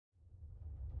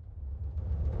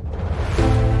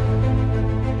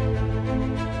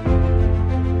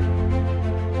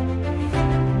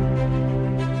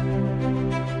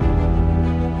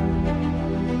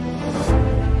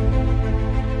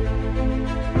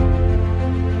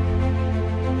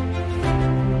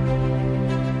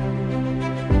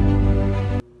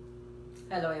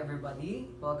everybody.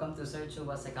 Welcome to Sir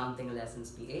Chua's Accounting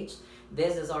Lessons PH.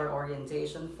 This is our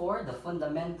orientation for the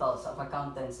fundamentals of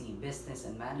accountancy, business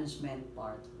and management,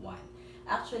 part 1.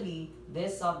 Actually,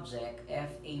 this subject,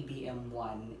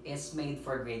 FABM1, is made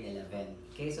for grade 11.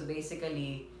 Okay, so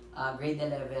basically, grade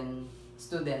 11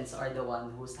 students are the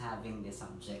one who's having this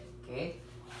subject. Okay.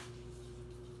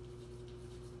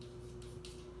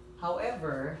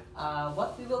 However,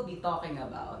 what we will be talking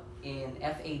about in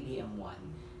FABM1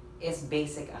 is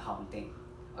basic accounting.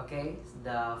 Okay?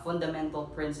 The fundamental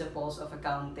principles of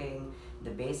accounting,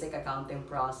 the basic accounting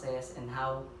process, and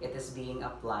how it is being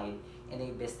applied in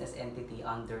a business entity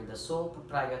under the sole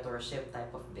proprietorship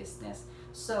type of business.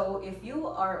 So, if you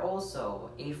are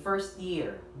also a first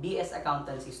year BS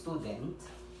accountancy student,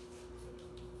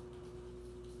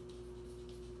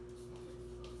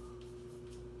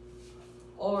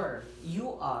 or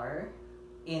you are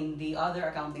in the other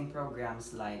accounting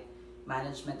programs like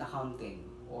management accounting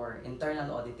or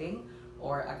internal auditing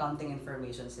or accounting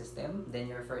information system, then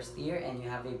you're first year and you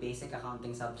have a basic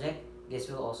accounting subject, this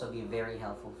will also be very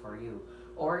helpful for you.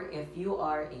 Or if you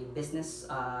are a business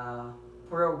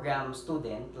program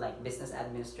student like business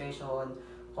administration,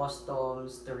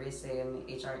 customs, tourism,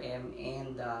 HRM,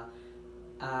 and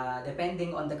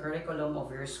depending on the curriculum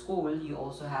of your school, you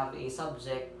also have a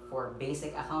subject for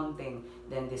basic accounting,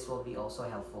 then this will be also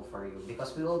helpful for you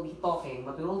because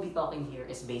what we will be talking here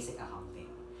is basic accounting.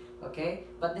 Okay,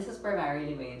 but this is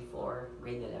primarily made for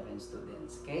grade 11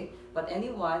 students. Okay, but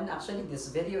anyone, actually this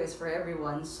video is for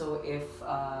everyone, so if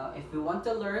you want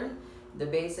to learn the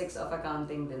basics of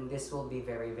accounting, then this will be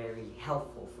very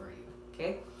helpful for you.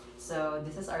 Okay, so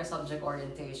this is our subject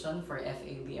orientation for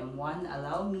FABM1.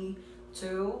 Allow me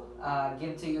to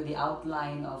give to you the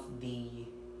outline of the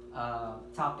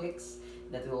topics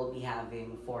that we will be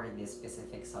having for this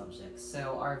specific subject.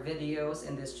 So our videos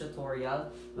in this tutorial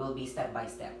will be step by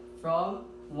step from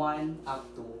 1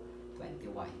 up to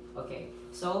 21. Okay,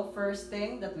 so first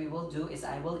thing that we will do is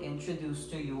I will introduce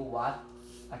to you what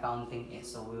accounting is.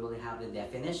 So we will have the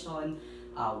definition,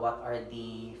 what are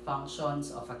the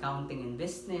functions of accounting in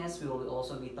business. We will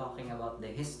also be talking about the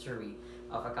history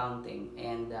of accounting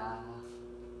and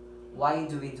why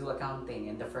do we do accounting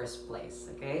in the first place.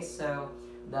 Okay, so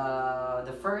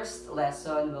the first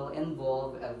lesson will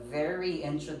involve a very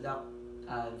introductory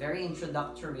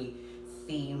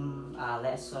theme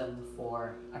lesson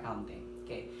for accounting.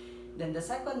 Okay, then the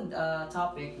second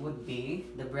topic would be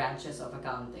the branches of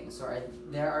accounting. So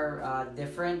there are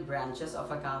different branches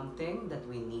of accounting that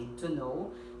we need to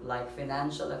know, like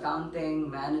financial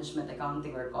accounting, management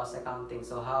accounting, or cost accounting.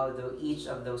 So how do each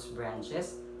of those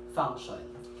branches function?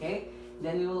 Okay,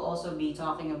 then we will also be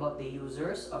talking about the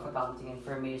users of accounting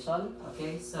information.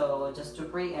 Okay, so just to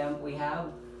preempt, we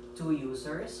have two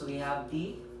users. We have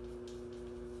the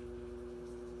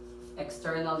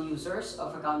external users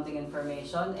of accounting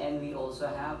information, and we also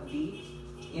have the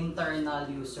internal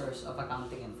users of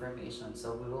accounting information.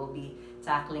 So we will be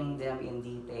tackling them in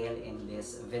detail in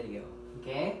this video.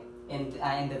 Okay, in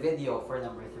the video for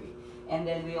number 3. And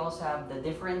then we also have the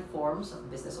different forms of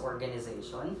business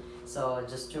organization. So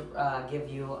just to give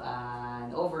you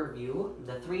an overview,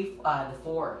 the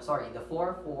four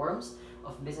forms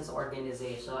of business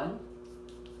organization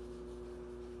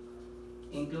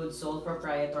include sole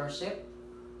proprietorship.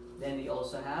 Then we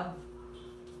also have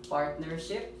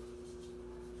partnership,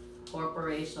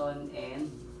 corporation, and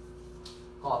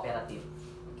cooperative.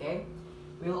 Okay.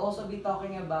 We'll also be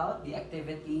talking about the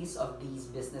activities of these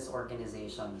business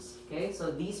organizations. Okay, so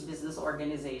these business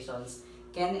organizations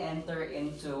can enter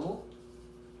into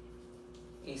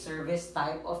a service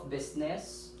type of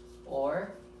business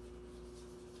or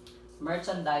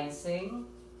merchandising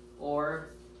or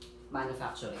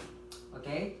manufacturing.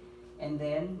 Okay, and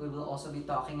then we will also be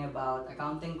talking about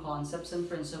accounting concepts and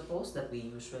principles that we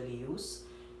usually use.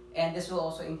 And this will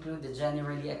also include the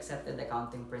generally accepted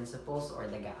accounting principles or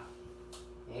the GAAP.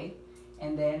 Okay,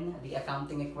 and then the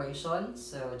accounting equation.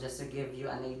 So just to give you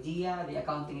an idea, the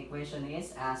accounting equation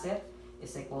is asset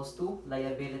is equals to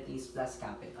liabilities plus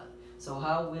capital. So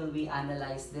how will we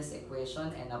analyze this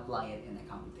equation and apply it in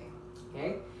accounting?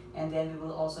 Okay, and then we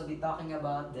will also be talking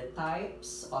about the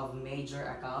types of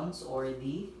major accounts or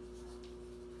the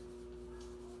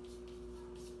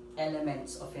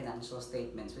elements of financial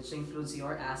statements, which includes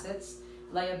your assets,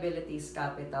 liabilities,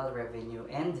 capital, revenue,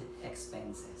 and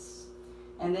expenses.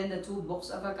 And then the two books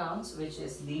of accounts, which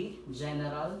is the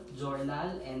general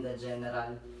journal and the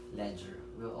general ledger.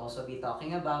 We'll also be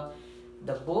talking about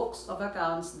the books of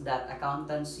accounts that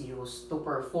accountants use to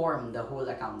perform the whole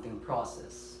accounting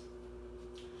process.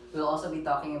 We'll also be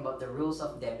talking about the rules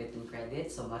of debit and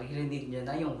credit. So maririnig nyo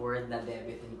na yung word na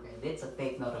debit and credit. So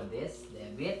take note of this,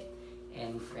 debit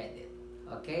and credit.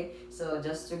 Okay, so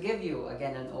just to give you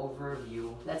again an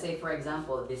overview, let's say for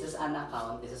example, this is an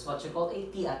account. This is what you call a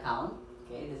T account.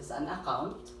 Okay, this is an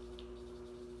account.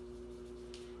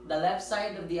 The left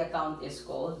side of the account is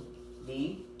called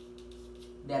the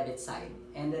debit side,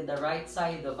 and then the right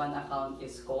side of an account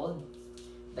is called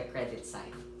the credit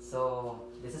side. So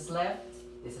this is left,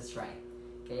 this is right.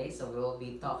 Okay, so we'll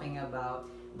be talking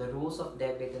about the rules of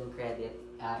debit and credit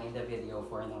in the video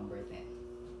for number 10.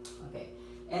 Okay,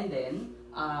 and then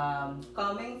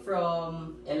coming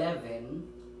from 11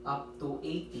 up to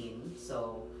 18,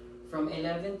 so from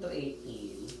 11 to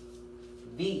 18,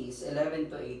 these 11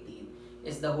 to 18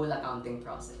 is the whole accounting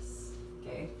process.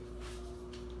 Okay?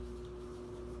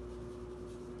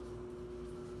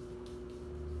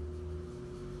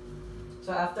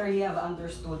 So after you have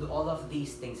understood all of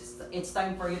these things, it's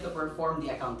time for you to perform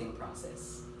the accounting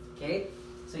process. Okay?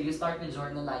 So you start with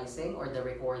journalizing or the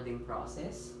recording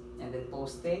process, and then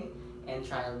posting and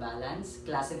trial balance,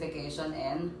 classification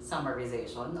and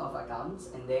summarization of accounts,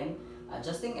 and then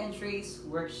adjusting entries,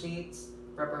 worksheets,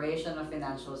 preparation of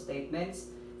financial statements,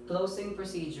 closing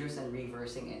procedures, and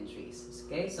reversing entries.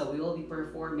 Okay, so we will be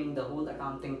performing the whole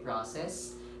accounting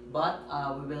process, but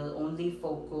we will only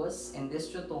focus in this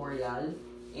tutorial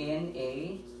in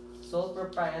a sole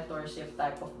proprietorship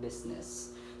type of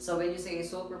business. So when you say a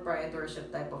sole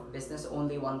proprietorship type of business,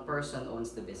 only one person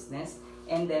owns the business.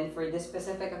 And then for this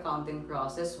specific accounting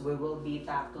process, we will be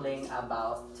tackling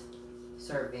about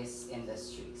service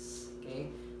industries. Okay?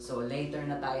 So later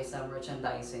na tayo sa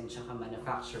merchandising tsaka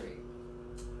manufacturing.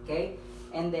 Okay?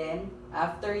 And then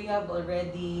after you have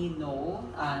already know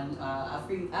and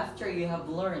after you have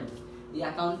learned the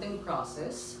accounting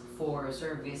process for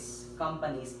service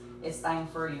companies, it's time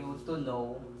for you to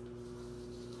know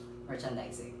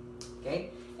merchandising.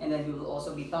 Okay? And then we will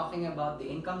also be talking about the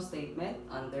income statement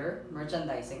under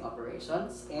merchandising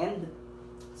operations and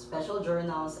special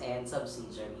journals and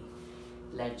subsidiary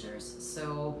ledgers.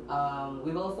 So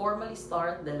we will formally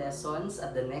start the lessons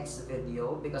at the next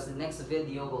video, because the next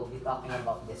video will be talking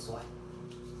about this one.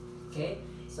 Okay?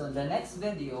 So the next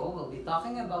video will be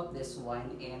talking about this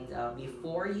one, and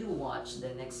before you watch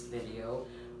the next video,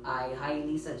 I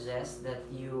highly suggest that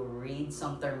you read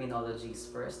some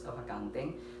terminologies first of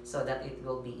accounting, so that it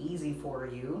will be easy for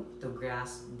you to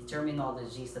grasp the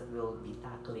terminologies that we'll be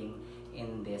tackling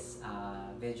in this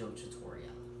video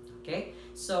tutorial. Okay,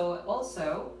 so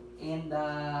also in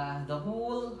the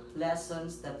whole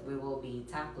lessons that we will be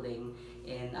tackling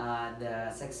in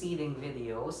the succeeding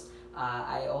videos,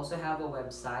 I also have a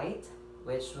website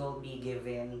which will be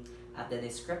given at the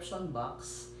description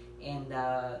box. And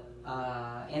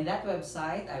in that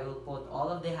website, I will put all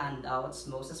of the handouts,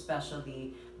 most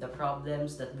especially the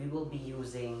problems that we will be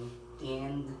using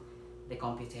in the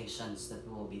computations that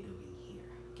we will be doing here.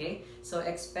 Okay, so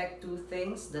expect two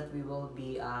things that we will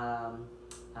be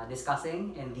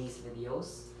discussing in these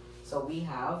videos. So we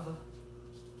have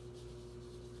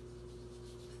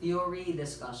theory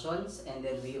discussions, and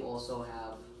then we also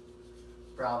have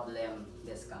problem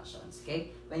discussions.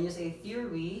 Okay, when you say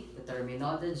theory, the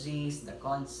terminologies, the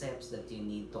concepts that you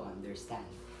need to understand,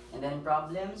 and then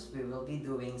problems, we will be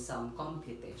doing some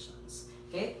computations.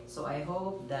 Okay, so I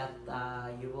hope that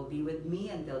you will be with me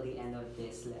until the end of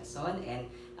this lesson. And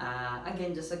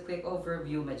again, just a quick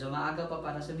overview, medyo maaga pa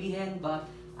para sabihin, but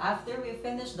after we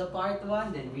finish the part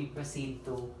 1, then we proceed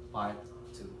to part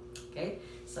 2. Okay,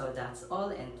 so that's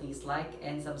all, and please like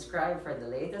and subscribe for the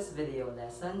latest video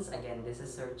lessons. Again, this is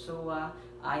Sir Chua.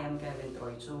 I am Kevin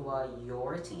Troy Chua,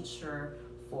 your teacher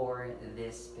for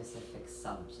this specific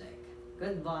subject.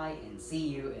 Goodbye and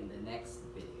see you in the next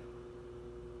video.